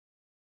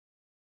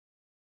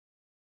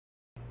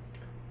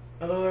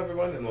Hello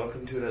everyone and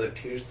welcome to another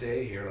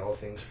Tuesday here at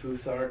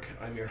AllThingsFuthark.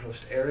 I'm your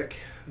host Eric.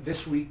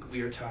 This week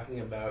we are talking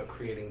about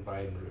creating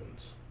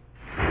bind-runes.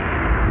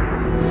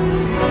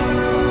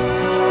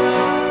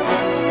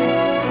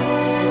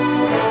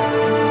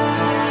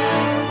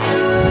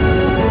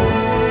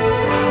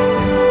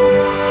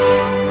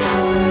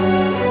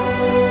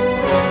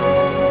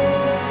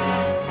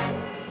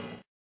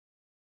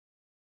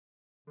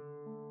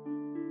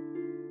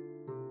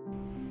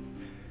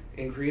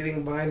 In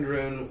creating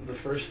bind-rune, the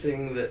first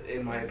thing that,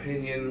 in my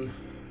opinion,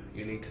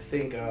 you need to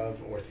think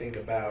of or think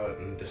about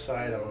and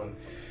decide on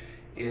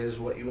is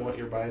what you want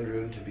your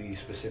bind-rune to be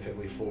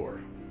specifically for.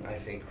 I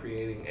think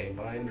creating a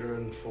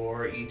bind-rune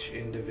for each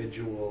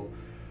individual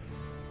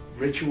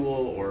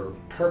ritual or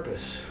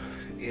purpose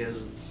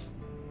is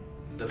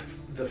the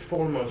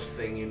foremost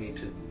thing you need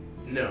to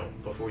know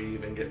before you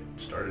even get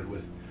started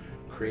with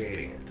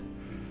creating it.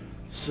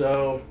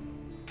 So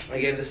I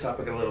gave this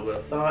topic a little bit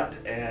of thought,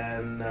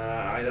 and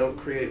I don't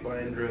create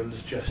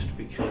bind-runes just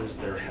because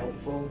they're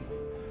helpful.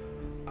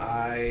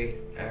 I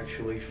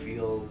actually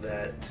feel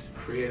that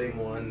creating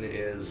one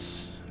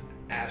is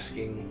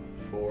asking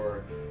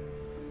for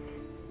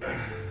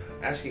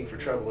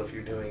trouble if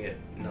you're doing it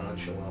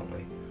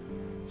nonchalantly.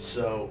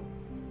 So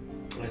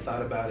I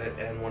thought about it,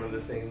 and one of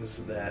the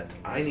things that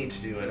I need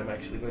to do, and I'm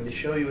actually going to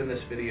show you in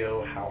this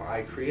video how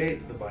I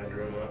create the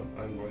bind-rune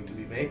I'm going to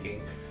be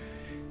making,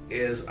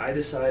 is I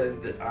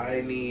decided that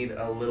I need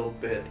a little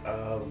bit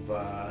of,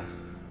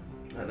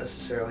 not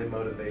necessarily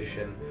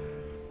motivation,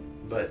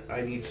 but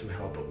I need some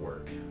help at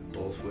work,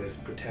 both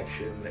with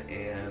protection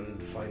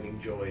and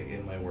finding joy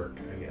in my work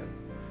again.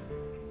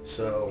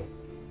 So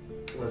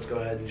let's go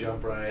ahead and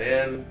jump right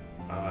in.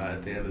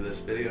 At the end of this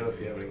video, if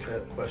you have any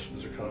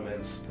questions or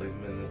comments, leave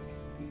them in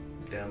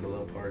the down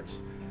below parts.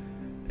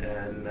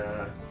 And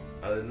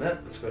other than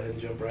that, let's go ahead and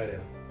jump right in.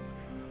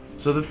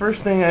 So the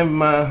first thing I'm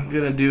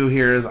going to do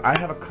here is I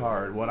have a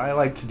card. What I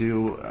like to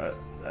do,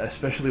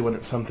 especially when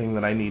it's something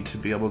that I need to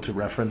be able to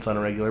reference on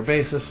a regular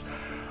basis,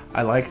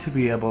 I like to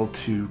be able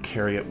to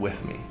carry it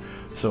with me.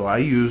 So I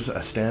use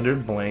a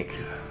standard blank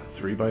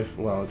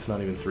well, it's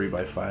not even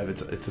 3x5,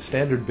 it's a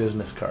standard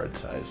business card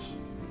size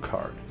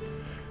card.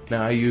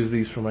 Now I use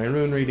these for my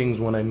rune readings.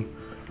 When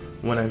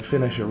I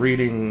finish a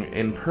reading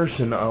in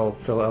person, I'll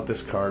fill out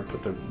this card,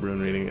 put the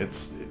rune reading.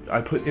 I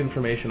put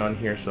information on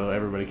here so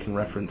everybody can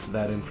reference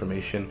that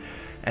information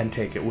and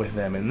take it with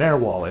them in their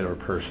wallet or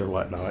purse or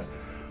whatnot.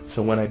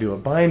 So when I do a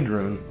bind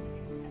rune,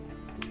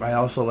 I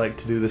also like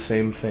to do the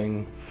same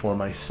thing for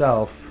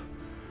myself.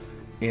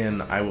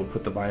 I will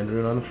put the bind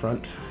rune on the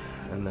front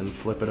and then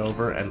flip it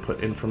over and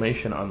put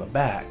information on the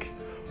back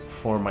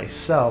for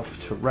myself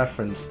to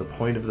reference the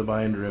point of the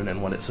bind rune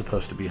and what it's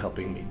supposed to be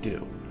helping me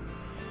do.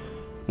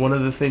 One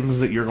of the things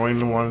that you're going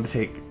to want to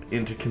take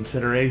into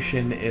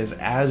consideration is,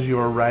 as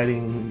you're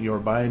writing your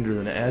bind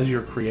rune, as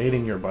you're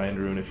creating your bind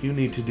rune, if you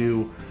need to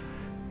do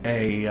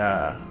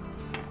a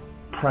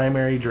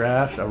primary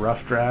draft, a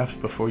rough draft,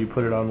 before you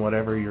put it on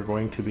whatever you're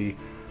going to be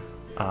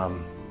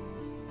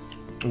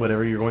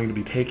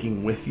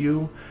taking with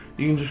you,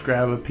 you can just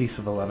grab a piece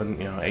of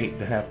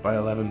 8.5 by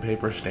 11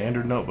 paper,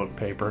 standard notebook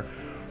paper,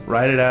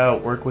 write it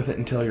out, work with it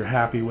until you're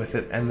happy with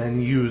it, and then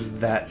use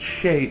that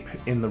shape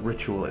in the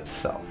ritual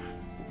itself.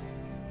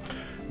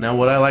 Now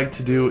what I like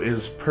to do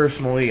is,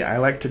 personally, I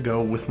like to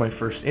go with my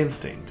first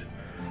instinct.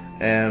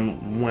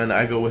 And when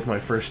I go with my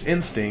first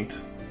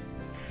instinct,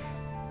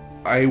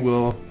 I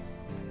will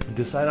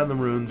decide on the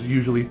runes,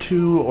 usually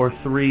 2 or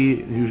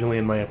 3, usually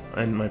in my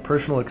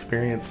personal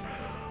experience,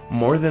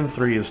 more than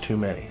 3 is too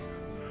many.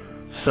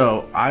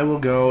 So I will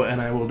go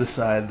and I will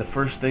decide the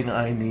first thing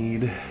I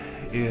need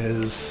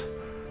is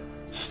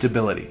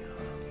stability.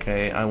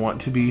 Okay, I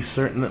want to be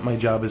certain that my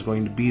job is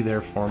going to be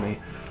there for me.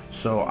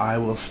 So I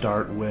will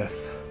start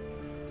with,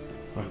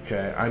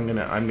 okay, I'm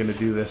gonna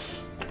do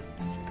this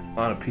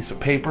on a piece of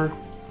paper,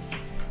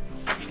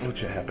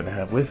 which I happen to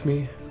have with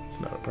me. It's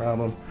not a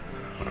problem.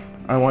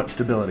 I want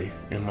stability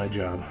in my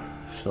job,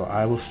 so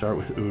I will start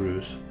with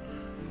urus,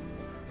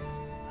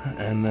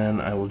 and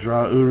then I will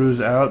draw urus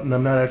out. And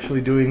I'm not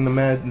actually doing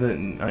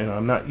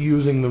I'm not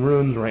using the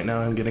runes right now.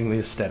 I'm getting the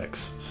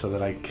aesthetics so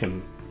that I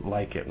can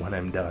like it when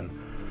I'm done.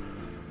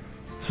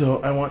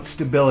 So I want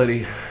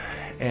stability,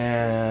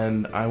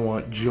 and I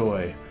want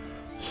joy.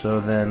 So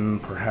then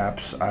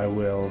perhaps I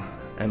will,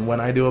 and when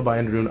I do a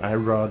bind rune, I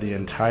draw the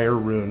entire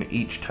rune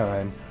each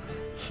time.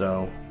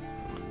 So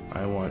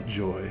I want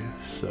joy,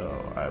 so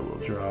I will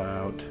draw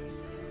out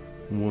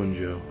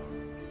Wunjo.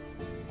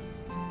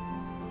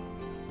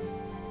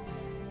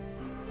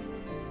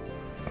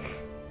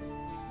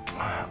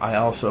 I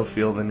also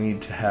feel the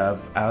need to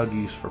have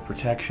algaes for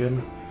protection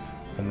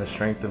and the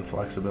strength and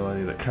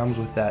flexibility that comes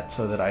with that,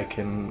 so that I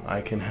can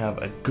have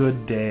a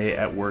good day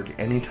at work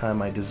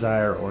anytime I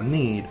desire or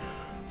need.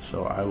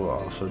 So I will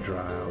also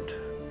draw out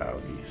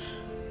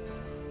algaes.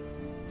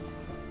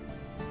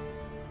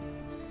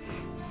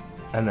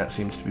 And that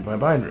seems to be my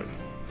bind rune.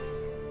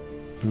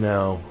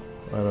 Now,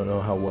 I don't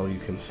know how well you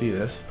can see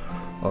this.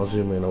 I'll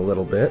zoom in a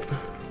little bit.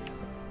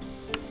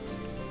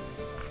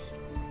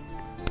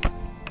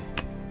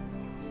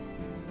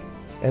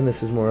 and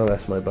this is more or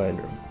less my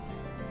bind-rune.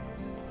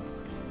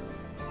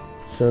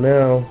 So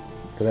now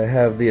that I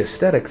have the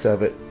aesthetics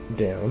of it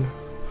down,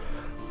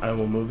 I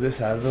will move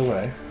this out of the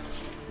way.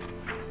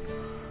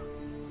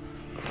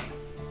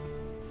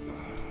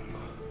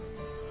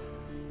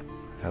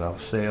 And I'll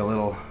say a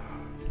little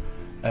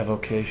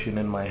evocation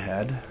in my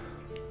head,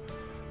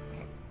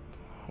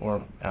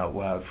 or out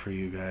loud for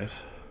you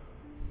guys.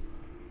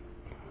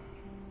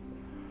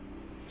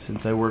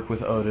 Since I work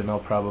with Odin, I'll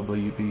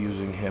probably be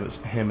using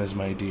him as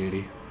my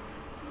deity.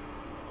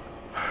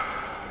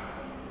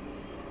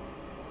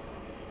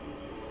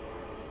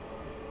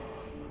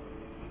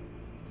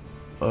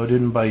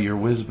 Odin, by your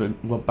wisdom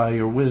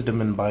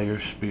and by your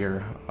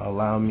spear,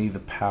 allow me the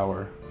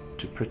power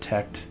to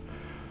protect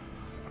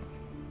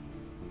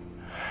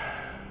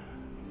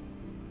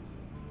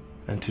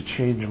and to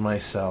change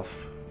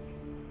myself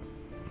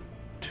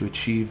to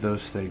achieve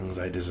those things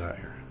I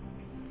desire.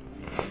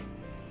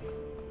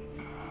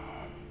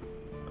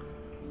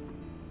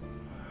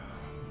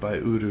 By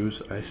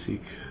Uruz, I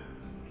seek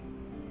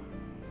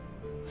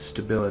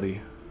stability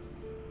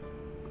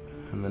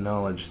and the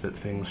knowledge that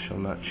things shall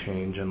not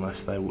change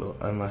unless I will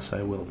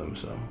them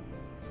so.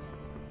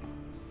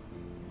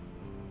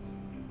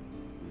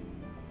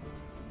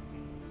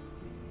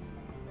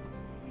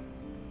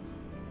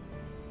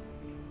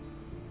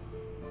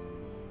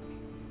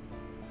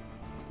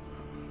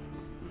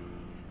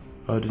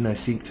 Odin, I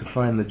seek to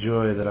find the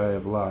joy that I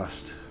have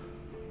lost.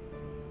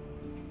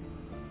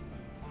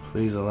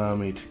 Please allow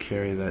me to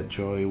carry that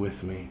joy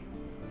with me,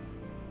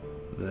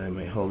 that I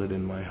may hold it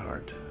in my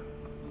heart.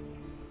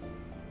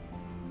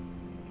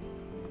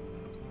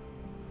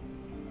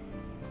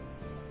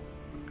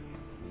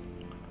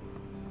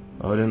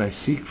 Odin, I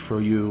seek for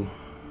you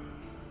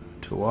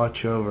to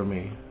watch over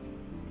me,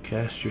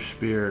 cast your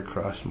spear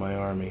across my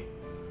army.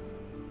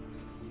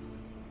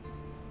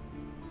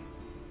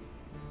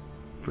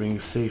 Bring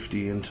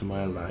safety into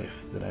my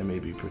life, that I may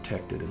be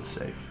protected and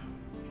safe.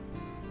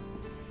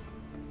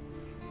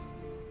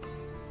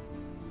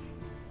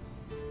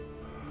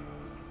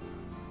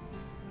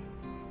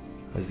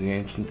 As the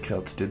ancient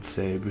Celts did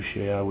say,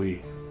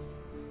 Busheawi,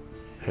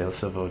 hail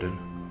Odin.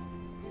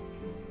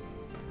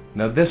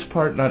 Now this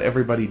part not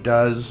everybody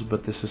does,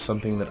 but this is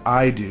something that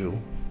I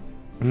do.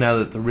 Now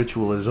that the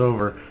ritual is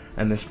over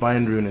and this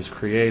bind-rune is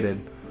created,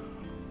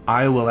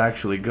 I will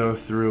actually go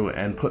through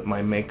and put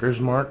my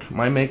maker's mark.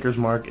 My maker's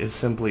mark is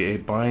simply a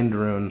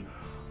bind-rune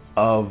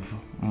of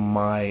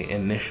my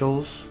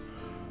initials.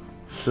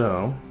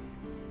 So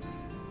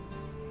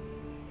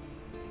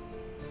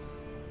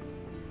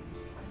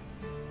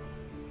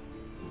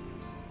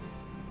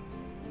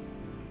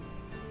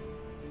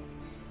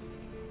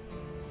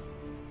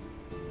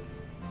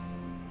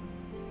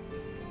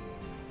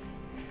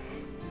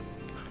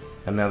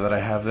and now that I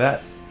have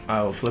that,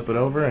 I will flip it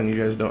over, and you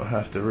guys don't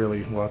have to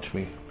really watch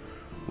me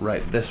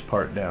write this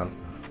part down.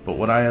 But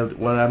what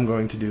I'm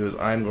going to do is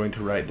I'm going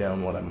to write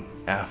down what I'm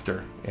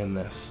after in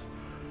this.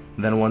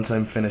 Then once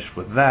I'm finished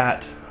with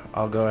that,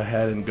 I'll go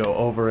ahead and go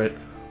over it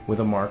with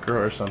a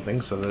marker or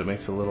something so that it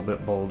makes it a little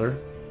bit bolder.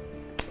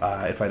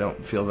 If I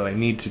don't feel that I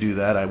need to do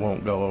that, I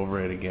won't go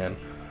over it again.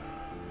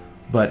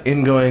 But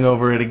in going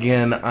over it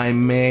again, I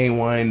may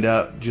wind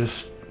up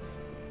just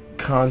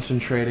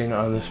concentrating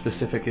on the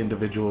specific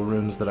individual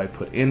runes that I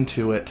put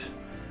into it,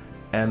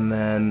 and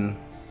then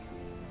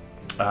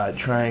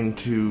trying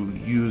to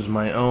use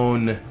my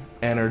own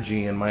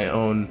energy and my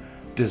own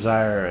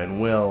desire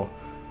and will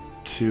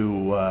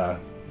to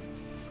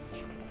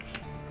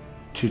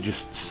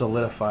just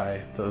solidify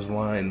those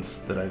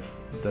lines that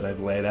I've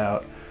laid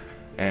out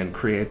and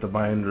create the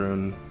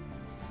bind-rune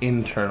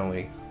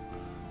internally,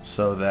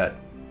 so that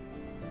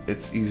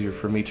it's easier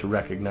for me to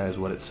recognize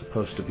what it's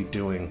supposed to be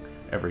doing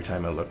every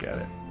time I look at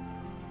it.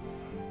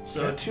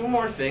 So two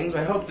more things.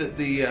 I hope that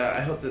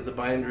the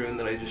bind-rune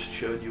that I just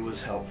showed you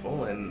was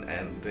helpful,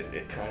 and that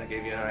it kind of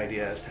gave you an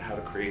idea as to how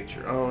to create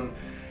your own.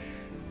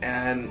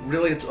 And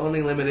really, it's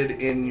only limited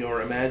in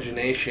your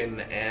imagination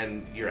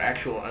and your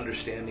actual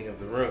understanding of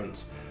the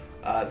runes.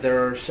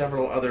 There are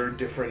several other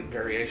different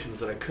variations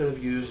that I could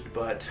have used,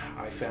 but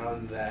I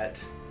found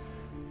that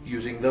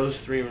using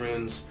those three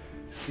runes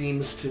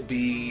seems to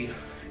be,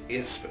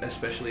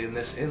 especially in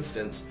this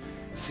instance,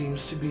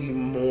 seems to be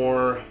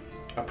more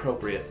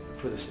appropriate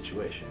for the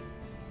situation.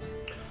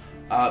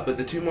 But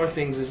the two more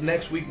things is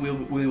next week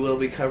we will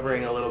be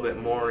covering a little bit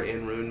more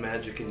in rune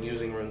magic and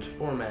using runes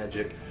for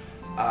magic.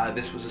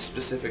 This was a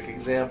specific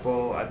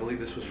example. I believe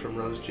this was from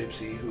Rose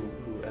Gypsy who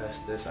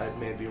asked this. I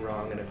may be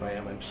wrong, and if I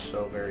am, I'm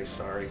so very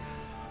sorry.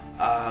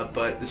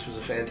 But this was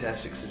a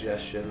fantastic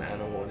suggestion,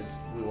 and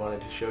we wanted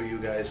to show you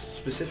guys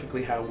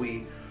specifically how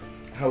we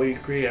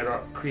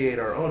create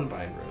our own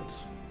bind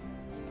runes.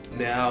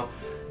 Now,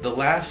 the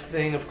last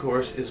thing, of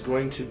course, is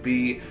going to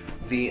be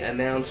the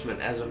announcement.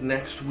 As of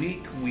next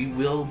week, we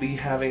will be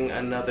having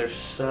another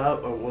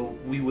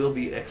we will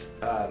be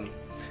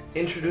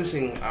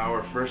introducing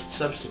our first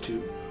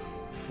substitute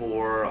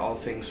for All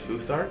Things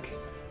Futhark.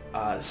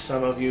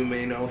 Some of you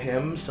may know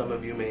him, some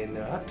of you may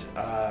not.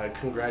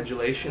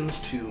 Congratulations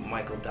to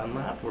Michael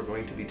Dunlap. We're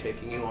going to be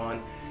taking you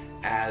on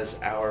as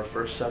our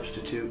first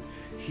substitute.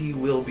 He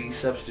will be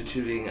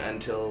substituting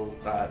until,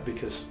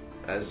 because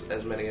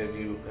as many of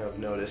you have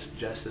noticed,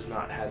 Jess has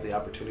not had the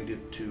opportunity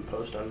to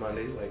post on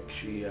Mondays like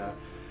she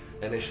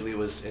initially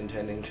was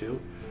intending to.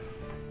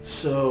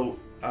 So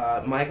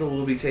Michael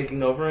will be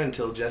taking over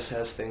until Jess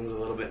has things a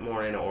little bit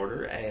more in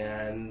order.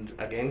 And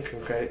again,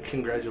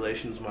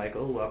 congratulations,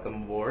 Michael.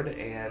 Welcome aboard,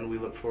 and we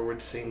look forward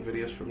to seeing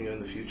videos from you in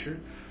the future.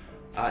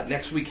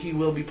 Next week he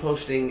will be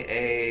posting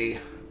a,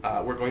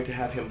 we're going to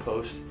have him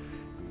post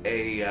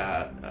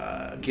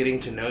a getting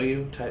to know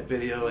you type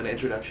video, an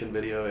introduction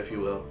video, if you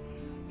will.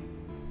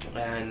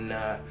 And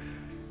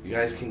you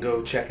guys can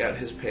go check out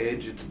his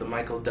page. It's the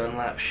Michael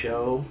Dunlap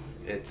Show.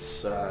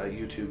 It's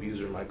YouTube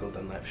user Michael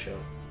Dunlap Show.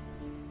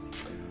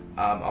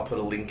 I'll put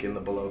a link in the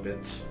below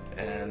bits.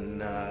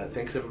 And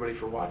thanks everybody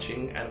for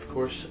watching, and of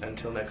course,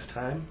 until next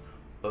time,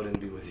 Odin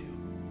be with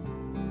you.